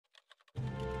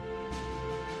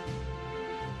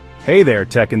Hey there,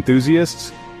 tech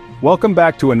enthusiasts! Welcome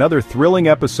back to another thrilling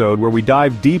episode where we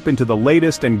dive deep into the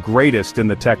latest and greatest in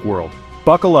the tech world.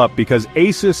 Buckle up because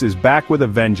ASUS is back with a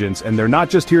vengeance, and they're not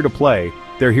just here to play,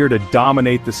 they're here to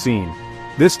dominate the scene.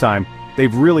 This time,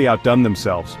 they've really outdone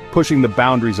themselves, pushing the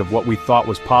boundaries of what we thought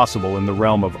was possible in the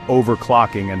realm of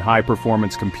overclocking and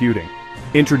high-performance computing.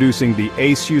 Introducing the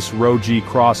ASUS ROG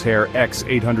Crosshair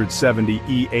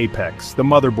X870E Apex, the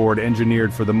motherboard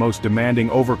engineered for the most demanding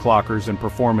overclockers and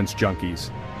performance junkies.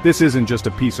 This isn't just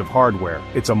a piece of hardware,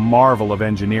 it's a marvel of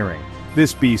engineering.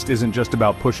 This beast isn't just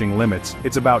about pushing limits,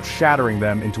 it's about shattering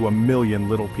them into a million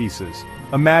little pieces.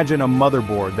 Imagine a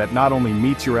motherboard that not only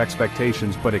meets your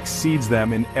expectations but exceeds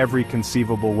them in every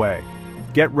conceivable way.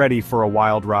 Get ready for a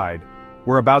wild ride.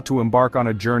 We're about to embark on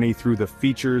a journey through the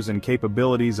features and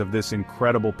capabilities of this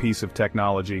incredible piece of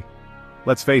technology.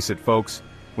 Let's face it, folks,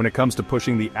 when it comes to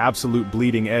pushing the absolute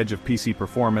bleeding edge of PC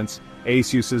performance,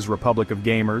 ASUS's Republic of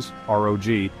Gamers,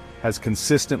 ROG, has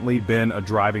consistently been a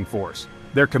driving force.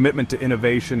 Their commitment to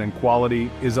innovation and quality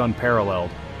is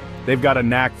unparalleled. They've got a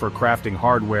knack for crafting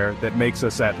hardware that makes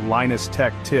us at Linus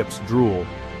Tech Tips drool,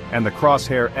 and the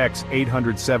Crosshair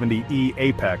X870E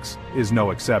Apex is no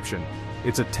exception.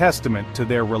 It's a testament to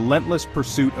their relentless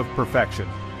pursuit of perfection.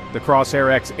 The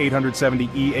Crosshair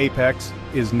X870E Apex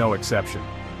is no exception.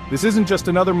 This isn't just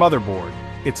another motherboard,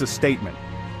 it's a statement.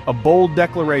 A bold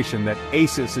declaration that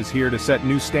ASUS is here to set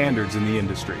new standards in the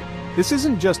industry. This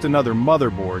isn't just another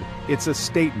motherboard, it's a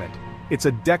statement. It's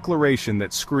a declaration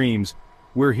that screams,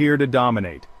 we're here to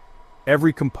dominate.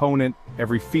 Every component,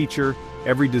 every feature,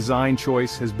 every design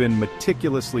choice has been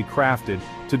meticulously crafted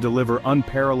to deliver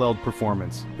unparalleled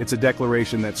performance. It's a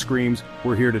declaration that screams,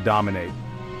 we're here to dominate.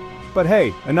 But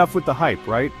hey, enough with the hype,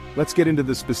 right? Let's get into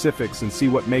the specifics and see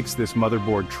what makes this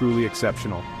motherboard truly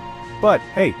exceptional. But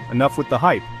hey, enough with the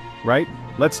hype, right?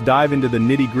 Let's dive into the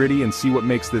nitty-gritty and see what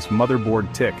makes this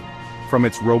motherboard tick. From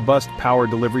its robust power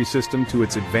delivery system to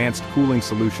its advanced cooling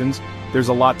solutions, there's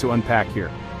a lot to unpack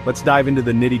here. Let's dive into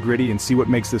the nitty-gritty and see what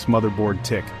makes this motherboard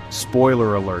tick.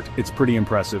 Spoiler alert, it's pretty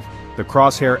impressive. The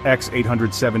Crosshair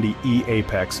X870E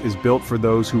Apex is built for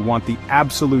those who want the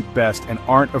absolute best and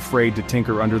aren't afraid to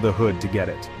tinker under the hood to get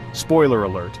it. Spoiler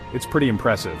alert, it's pretty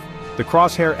impressive. The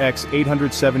Crosshair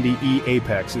X870E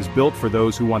Apex is built for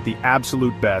those who want the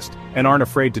absolute best and aren't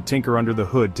afraid to tinker under the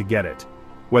hood to get it.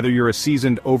 Whether you're a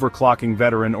seasoned overclocking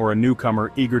veteran or a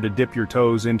newcomer eager to dip your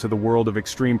toes into the world of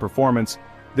extreme performance,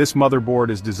 this motherboard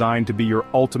is designed to be your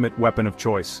ultimate weapon of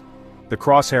choice. The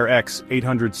Crosshair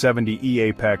X870E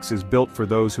Apex is built for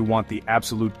those who want the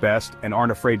absolute best and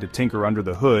aren't afraid to tinker under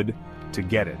the hood to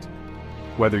get it.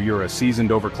 Whether you're a seasoned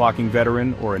overclocking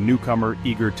veteran or a newcomer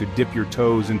eager to dip your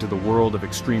toes into the world of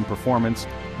extreme performance,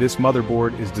 this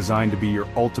motherboard is designed to be your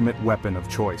ultimate weapon of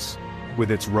choice. With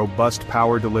its robust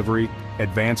power delivery,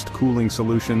 advanced cooling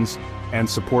solutions, and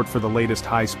support for the latest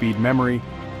high-speed memory,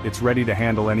 it's ready to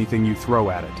handle anything you throw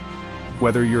at it.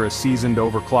 Whether you're a seasoned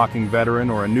overclocking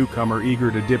veteran or a newcomer eager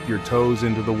to dip your toes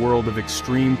into the world of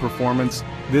extreme performance,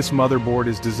 this motherboard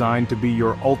is designed to be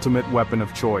your ultimate weapon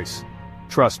of choice.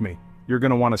 Trust me, you're going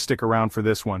to want to stick around for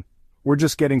this one. We're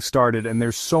just getting started and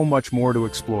there's so much more to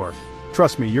explore.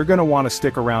 Trust me, you're going to want to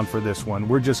stick around for this one.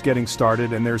 We're just getting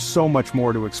started and there's so much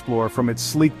more to explore. From its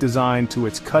sleek design to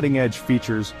its cutting-edge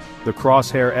features, the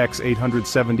Crosshair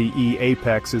X870E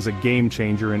Apex is a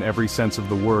game-changer in every sense of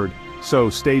the word. So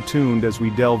stay tuned as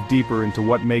we delve deeper into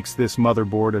what makes this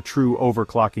motherboard a true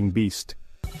overclocking beast.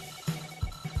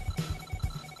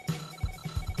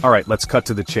 Alright, let's cut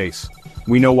to the chase.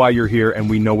 We know why you're here and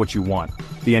we know what you want.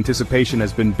 The anticipation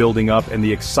has been building up and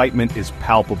the excitement is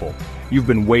palpable. You've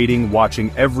been waiting,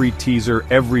 watching every teaser,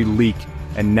 every leak,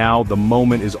 and now the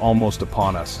moment is almost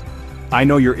upon us. I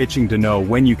know you're itching to know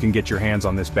when you can get your hands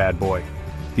on this bad boy.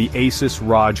 The ASUS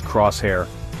ROG Crosshair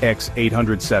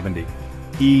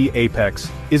X870E Apex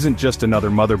isn't just another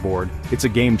motherboard, it's a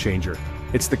game changer.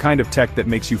 It's the kind of tech that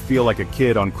makes you feel like a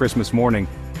kid on Christmas morning,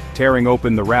 tearing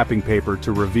open the wrapping paper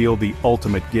to reveal the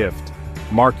ultimate gift.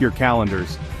 Mark your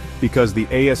calendars, because the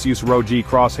ASUS ROG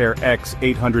Crosshair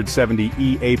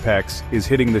X870E Apex is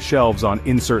hitting the shelves on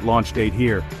insert launch date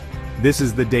here. This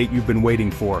is the date you've been waiting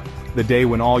for, the day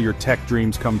when all your tech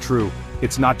dreams come true.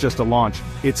 It's not just a launch,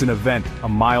 it's an event, a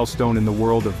milestone in the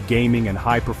world of gaming and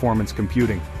high-performance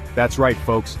computing. That's right,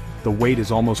 folks, the wait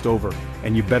is almost over,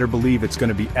 and you better believe it's going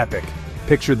to be epic.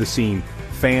 Picture the scene,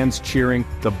 fans cheering,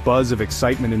 the buzz of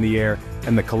excitement in the air,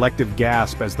 and the collective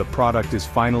gasp as the product is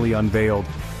finally unveiled.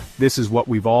 This is what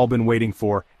we've all been waiting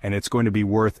for, and it's going to be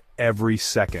worth every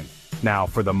second. Now,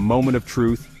 for the moment of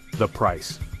truth, the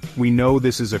price. We know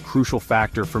this is a crucial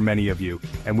factor for many of you,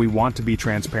 and we want to be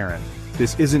transparent.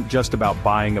 This isn't just about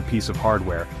buying a piece of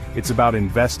hardware, it's about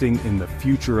investing in the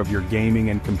future of your gaming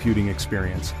and computing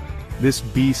experience. This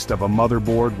beast of a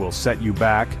motherboard will set you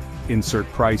back, insert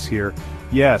price here.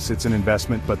 Yes, it's an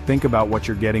investment, but think about what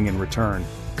you're getting in return.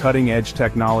 Cutting-edge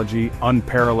technology,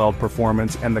 unparalleled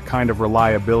performance, and the kind of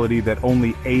reliability that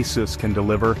only ASUS can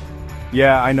deliver.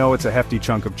 Yeah, I know it's a hefty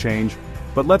chunk of change,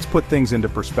 but let's put things into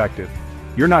perspective.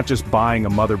 You're not just buying a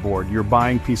motherboard, you're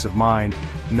buying peace of mind,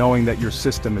 knowing that your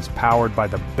system is powered by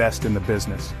the best in the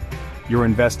business. You're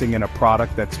investing in a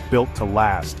product that's built to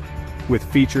last, with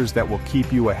features that will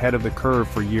keep you ahead of the curve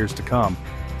for years to come.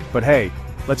 But hey,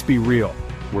 let's be real.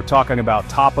 We're talking about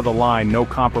top-of-the-line,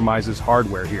 no-compromises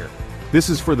hardware here. This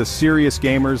is for the serious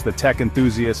gamers, the tech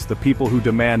enthusiasts, the people who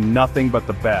demand nothing but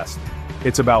the best.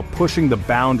 It's about pushing the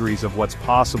boundaries of what's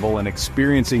possible and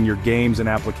experiencing your games and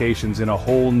applications in a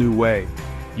whole new way.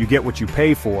 You get what you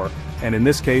pay for, and in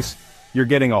this case, you're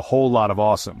getting a whole lot of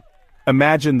awesome.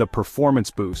 Imagine the performance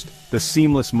boost, the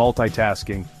seamless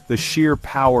multitasking, the sheer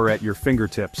power at your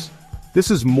fingertips.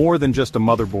 This is more than just a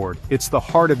motherboard, it's the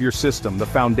heart of your system, the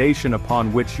foundation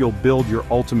upon which you'll build your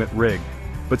ultimate rig.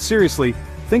 But seriously,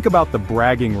 think about the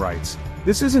bragging rights.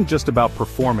 This isn't just about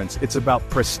performance, it's about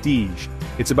prestige.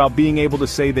 It's about being able to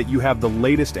say that you have the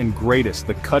latest and greatest,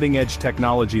 the cutting-edge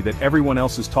technology that everyone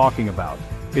else is talking about.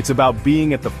 It's about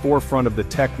being at the forefront of the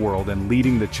tech world and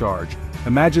leading the charge.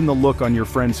 Imagine the look on your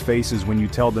friends' faces when you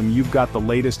tell them you've got the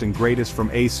latest and greatest from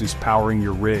ASUS powering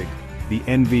your rig. The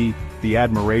envy, the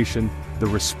admiration, the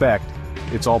respect,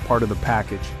 it's all part of the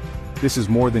package. This is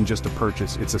more than just a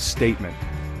purchase, it's a statement.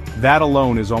 That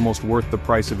alone is almost worth the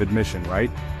price of admission, right?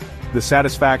 The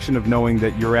satisfaction of knowing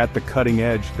that you're at the cutting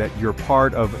edge, that you're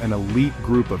part of an elite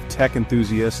group of tech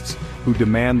enthusiasts who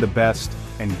demand the best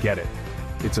and get it.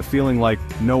 It's a feeling like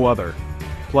no other.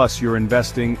 Plus, you're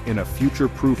investing in a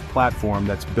future-proof platform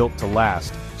that's built to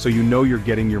last, so you know you're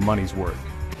getting your money's worth.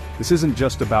 This isn't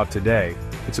just about today,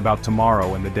 it's about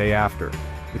tomorrow and the day after.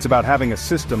 It's about having a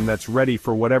system that's ready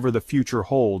for whatever the future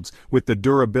holds, with the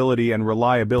durability and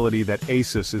reliability that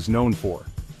ASUS is known for.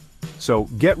 So,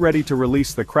 get ready to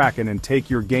release the Kraken and take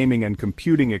your gaming and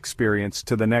computing experience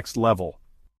to the next level.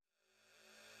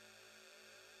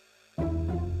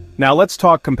 Now let's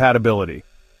talk compatibility.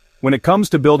 When it comes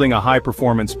to building a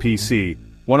high-performance PC,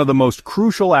 one of the most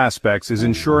crucial aspects is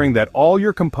ensuring that all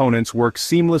your components work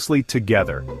seamlessly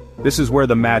together. This is where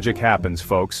the magic happens,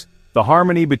 folks. The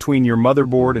harmony between your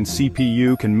motherboard and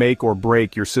CPU can make or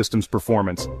break your system's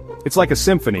performance. It's like a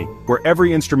symphony, where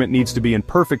every instrument needs to be in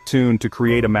perfect tune to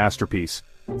create a masterpiece.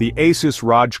 The ASUS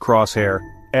ROG Crosshair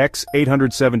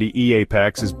X870E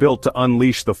Apex is built to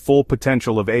unleash the full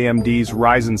potential of AMD's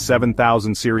Ryzen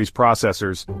 7000 series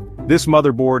processors. This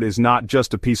motherboard is not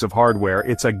just a piece of hardware,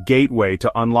 it's a gateway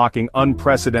to unlocking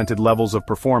unprecedented levels of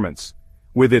performance.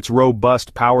 With its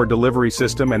robust power delivery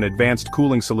system and advanced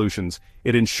cooling solutions,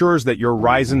 it ensures that your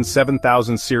Ryzen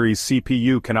 7000 series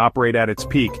CPU can operate at its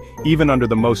peak, even under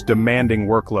the most demanding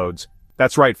workloads.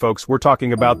 That's right, folks, we're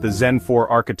talking about the Zen 4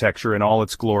 architecture in all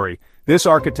its glory. This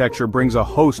architecture brings a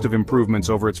host of improvements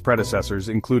over its predecessors,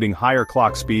 including higher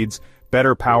clock speeds,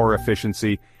 better power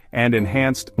efficiency, and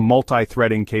enhanced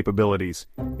multi-threading capabilities.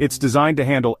 It's designed to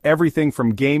handle everything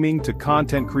from gaming to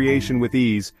content creation with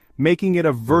ease, making it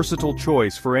a versatile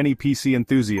choice for any PC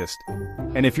enthusiast.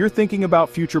 And if you're thinking about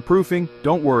future-proofing,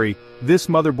 don't worry, this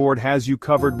motherboard has you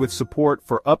covered with support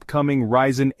for upcoming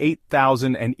Ryzen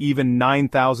 8000 and even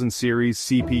 9000 series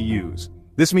CPUs.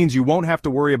 This means you won't have to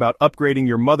worry about upgrading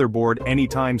your motherboard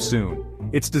anytime soon.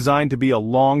 It's designed to be a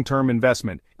long-term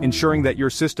investment, ensuring that your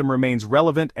system remains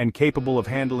relevant and capable of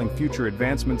handling future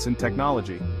advancements in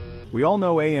technology. We all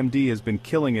know AMD has been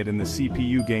killing it in the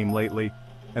CPU game lately,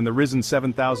 and the Ryzen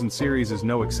 7000 series is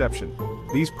no exception.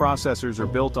 These processors are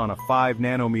built on a 5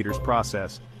 nanometers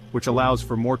process, which allows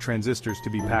for more transistors to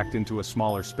be packed into a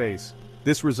smaller space.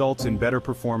 This results in better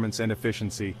performance and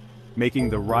efficiency, making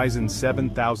the Ryzen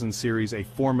 7000 series a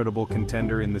formidable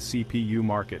contender in the CPU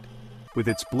market. With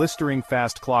its blistering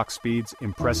fast clock speeds,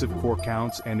 impressive core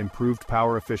counts, and improved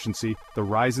power efficiency, the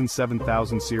Ryzen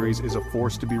 7000 series is a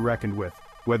force to be reckoned with.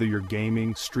 Whether you're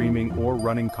gaming, streaming, or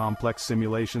running complex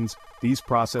simulations, these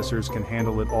processors can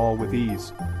handle it all with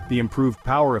ease. The improved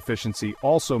power efficiency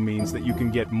also means that you can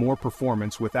get more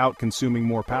performance without consuming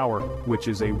more power, which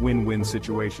is a win-win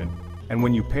situation. And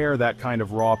when you pair that kind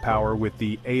of raw power with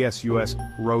the ASUS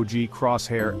ROG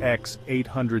Crosshair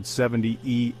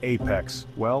X870E Apex,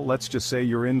 well, let's just say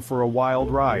you're in for a wild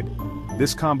ride.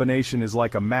 This combination is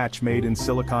like a match made in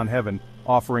silicon heaven,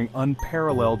 offering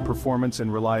unparalleled performance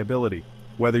and reliability.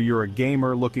 Whether you're a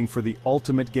gamer looking for the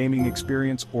ultimate gaming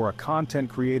experience or a content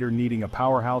creator needing a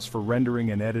powerhouse for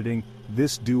rendering and editing,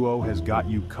 this duo has got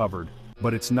you covered.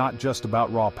 But it's not just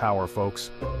about raw power, folks.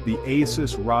 The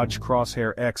ASUS ROG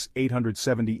Crosshair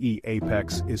X870E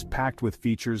Apex is packed with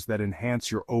features that enhance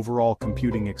your overall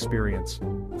computing experience.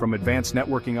 From advanced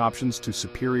networking options to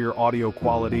superior audio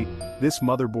quality, this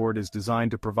motherboard is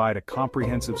designed to provide a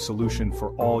comprehensive solution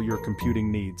for all your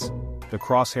computing needs. The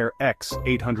Crosshair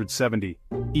X870E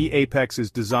Apex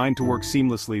is designed to work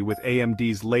seamlessly with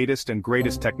AMD's latest and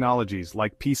greatest technologies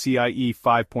like PCIe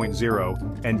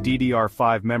 5.0 and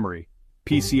DDR5 memory.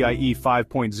 PCIe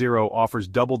 5.0 offers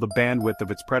double the bandwidth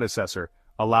of its predecessor,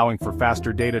 allowing for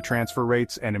faster data transfer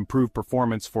rates and improved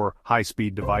performance for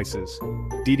high-speed devices.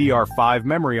 DDR5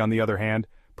 memory, on the other hand,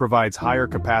 provides higher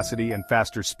capacity and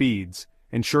faster speeds,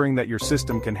 ensuring that your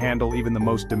system can handle even the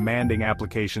most demanding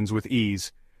applications with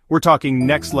ease. We're talking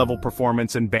next-level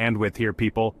performance and bandwidth here,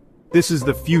 people. This is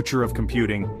the future of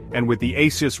computing, and with the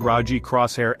ASUS ROG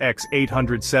Crosshair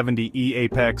X870E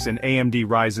Apex and AMD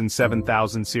Ryzen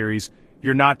 7000 series,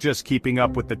 you're not just keeping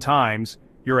up with the times,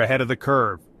 you're ahead of the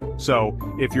curve. So,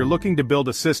 if you're looking to build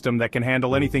a system that can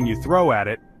handle anything you throw at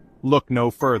it, look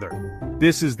no further.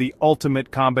 This is the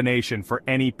ultimate combination for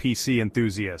any PC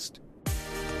enthusiast.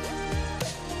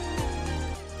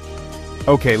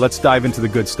 Okay, let's dive into the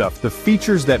good stuff. The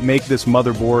features that make this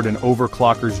motherboard an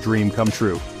overclocker's dream come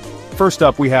true. First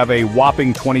up, we have a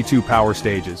whopping 22 power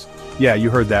stages. Yeah,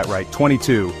 you heard that right,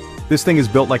 22. This thing is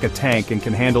built like a tank and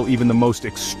can handle even the most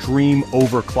extreme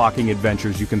overclocking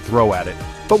adventures you can throw at it.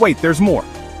 But wait, there's more.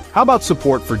 How about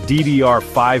support for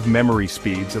DDR5 memory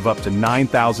speeds of up to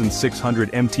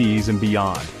 9,600 MTEs and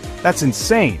beyond? That's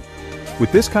insane!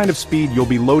 With this kind of speed, you'll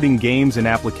be loading games and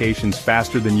applications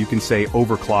faster than you can say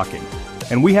overclocking.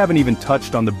 And we haven't even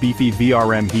touched on the beefy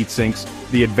VRM heatsinks,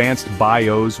 the advanced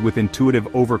BIOS with intuitive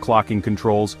overclocking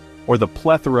controls, or the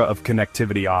plethora of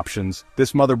connectivity options.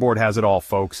 This motherboard has it all,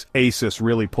 folks. ASUS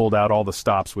really pulled out all the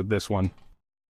stops with this one.